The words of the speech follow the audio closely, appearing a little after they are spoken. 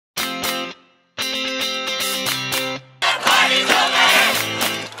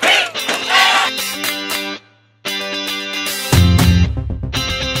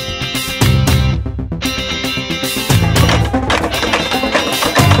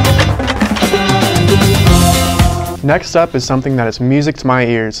Next up is something that is music to my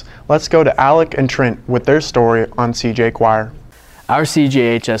ears. Let's go to Alec and Trent with their story on CJ Choir. Our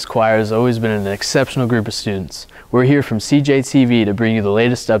CJHS choir has always been an exceptional group of students. We're here from CJ TV to bring you the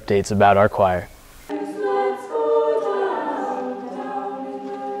latest updates about our choir.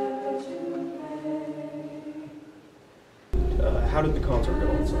 How did the concert go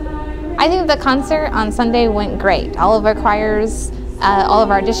on Sunday? I think the concert on Sunday went great. All of our choirs, all of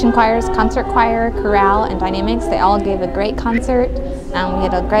our audition choirs, concert choir, chorale, and dynamics, they all gave a great concert. We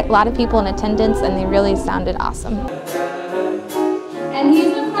had a lot of people in attendance, and they really sounded awesome. And he's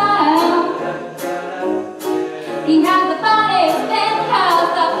a clown. He has the funniest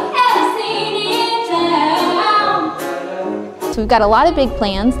penthouse I've ever seen in town. So we've got a lot of big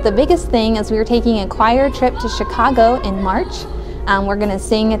plans. The biggest thing is we are taking a choir trip to Chicago in March. We're going to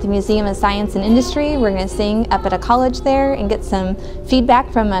sing at the Museum of Science and Industry. We're going to sing up at a college there and get some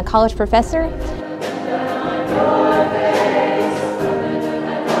feedback from a college professor.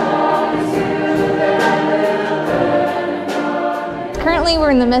 Currently we're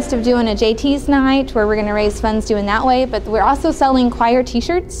in the midst of doing a JT's night where we're going to raise funds doing that way, but we're also selling choir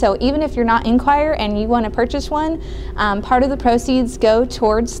t-shirts, so even if you're not in choir and you want to purchase one, part of the proceeds go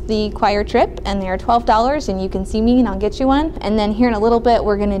towards the choir trip, and they're $12, and you can see me and I'll get you one. And then here in a little bit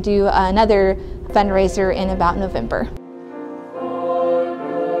we're going to do another fundraiser in about November.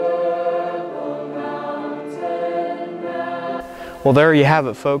 Well, there you have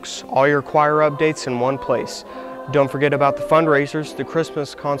it, folks. All your choir updates in one place. Don't forget about the fundraisers, the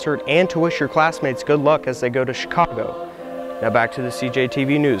Christmas concert, and to wish your classmates good luck as they go to Chicago. Now back to the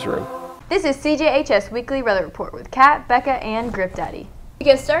CJTV newsroom. This is CJHS Weekly Weather Report with Kat, Becca, and Grip Daddy.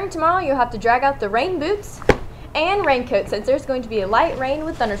 Because starting tomorrow, you'll have to drag out the rain boots and raincoat since there's going to be a light rain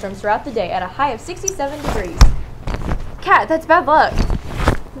with thunderstorms throughout the day at a high of 67 degrees. Kat, that's bad luck.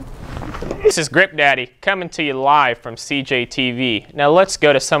 This is Grip Daddy coming to you live from CJTV. Now let's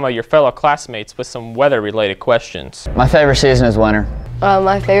go to some of your fellow classmates with some weather-related questions. My favorite season is winter.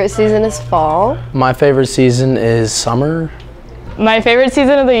 My favorite season is fall. My favorite season is summer. My favorite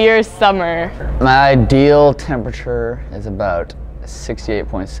season of the year is summer. My ideal temperature is about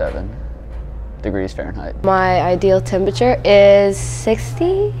 68.7 degrees Fahrenheit. My ideal temperature is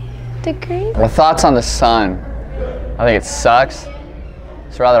 60 degrees. My thoughts on the sun. I think it sucks.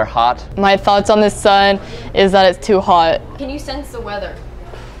 It's rather hot. My thoughts on the sun is that it's too hot. Can you sense the weather?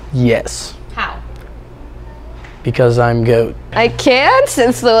 Yes. How? Because I'm GOAT. I can't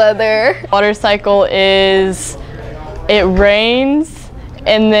sense the weather. Water cycle is it rains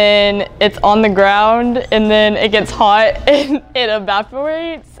and then it's on the ground and then it gets hot and it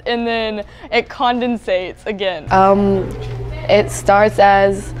evaporates and then it condensates again. It starts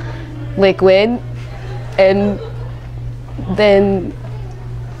as liquid and then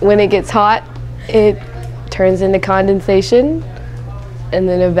when it gets hot, it turns into condensation and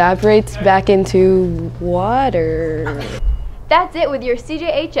then evaporates back into water. That's it with your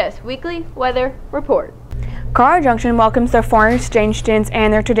CJHS Weekly Weather Report. Carl Junction welcomes their foreign exchange students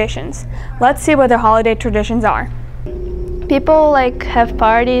and their traditions. Let's see what their holiday traditions are. People have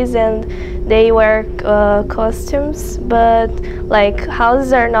parties and they wear costumes, but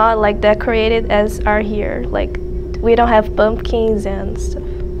houses are not decorated as are here. We don't have pumpkins and stuff.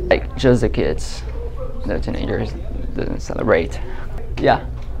 Just the kids, the teenagers, didn't celebrate. Yeah,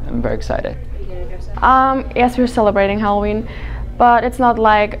 I'm very excited. Yes, we're celebrating Halloween, but it's not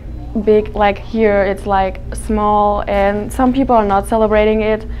big like here. It's small, and some people are not celebrating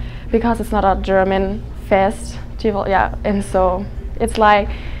it because it's not a German festival. Yeah, and so it's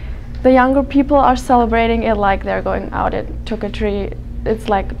the younger people are celebrating it they're going out at trick-or-treat. It's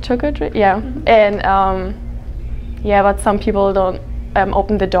trick-or-treat, yeah, and yeah, but some people don't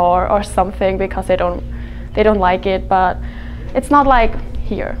open the door or something because they don't like it, but it's not like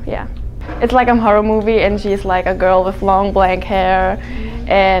here. Yeah, it's like a horror movie and she's a girl with long black hair,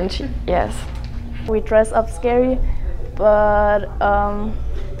 and yes, we dress up scary, but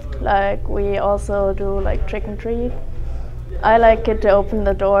we also do trick and treat. I like it to open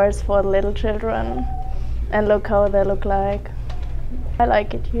the doors for little children and look how they look like. I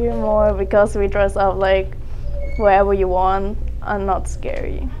like it here more because we dress up wherever you want and not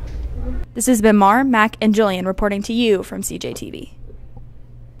scary. This has been Mar, Mac, and Jillian reporting to you from CJTV.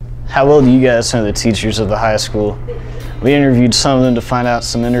 How well do you guys know the teachers of the high school? We interviewed some of them to find out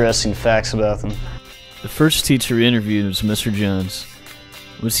some interesting facts about them. The first teacher we interviewed was Mr. Jones.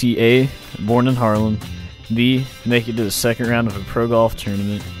 Was he A, born in Harlem, B, make it to the second round of a pro golf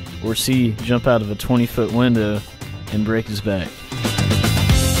tournament, or C, jump out of a 20-foot window and break his back?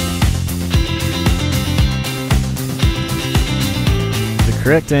 The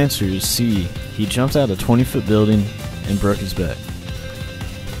correct answer is C. he jumped out a 20-foot building and broke his back.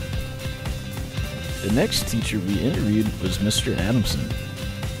 The next teacher we interviewed was Mr. Adamson.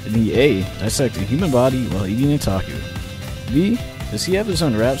 Did he A, dissect a human body while eating a taco? B, does he have his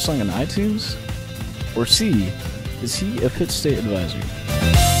own rap song on iTunes? Or C, is he a Pitt State advisor?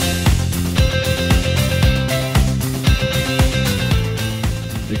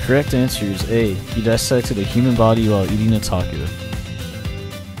 The correct answer is A, he dissected a human body while eating a taco.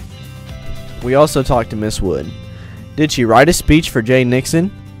 We also talked to Miss Wood. Did she write a speech for Jay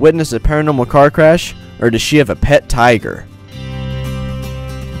Nixon, witness a paranormal car crash, or does she have a pet tiger?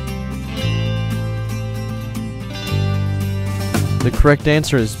 The correct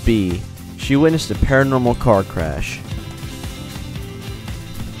answer is B. She witnessed a paranormal car crash.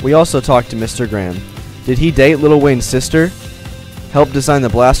 We also talked to Mr. Graham. Did he date Lil Wayne's sister, help design the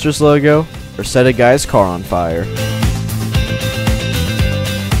Blasters logo, or set a guy's car on fire?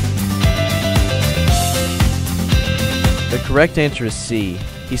 The correct answer is C.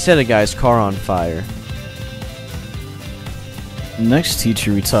 He set a guy's car on fire. The next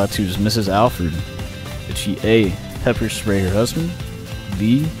teacher we talked to is Mrs. Alford. Did she A, pepper spray her husband?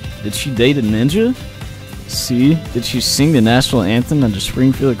 B, did she date a ninja? C, did she sing the national anthem at the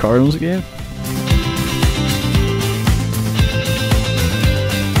Springfield Cardinals game?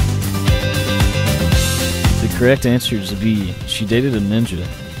 The correct answer is B, she dated a ninja.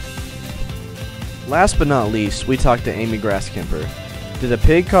 Last but not least, we talked to Amy Grasskemper. Did a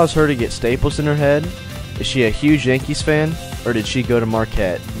pig cause her to get staples in her head? Is she a huge Yankees fan, or did she go to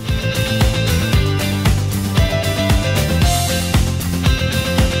Marquette?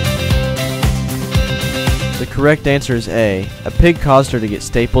 The correct answer is A. A pig caused her to get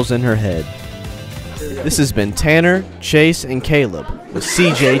staples in her head. This has been Tanner, Chase, and Caleb with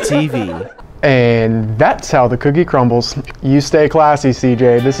CJTV. And that's how the cookie crumbles. You stay classy,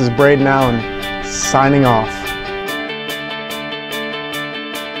 CJ. This is Braden Allen signing off.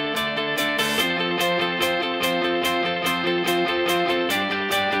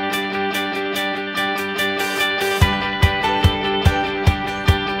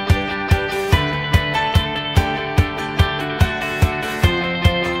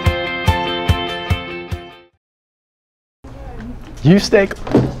 You stay.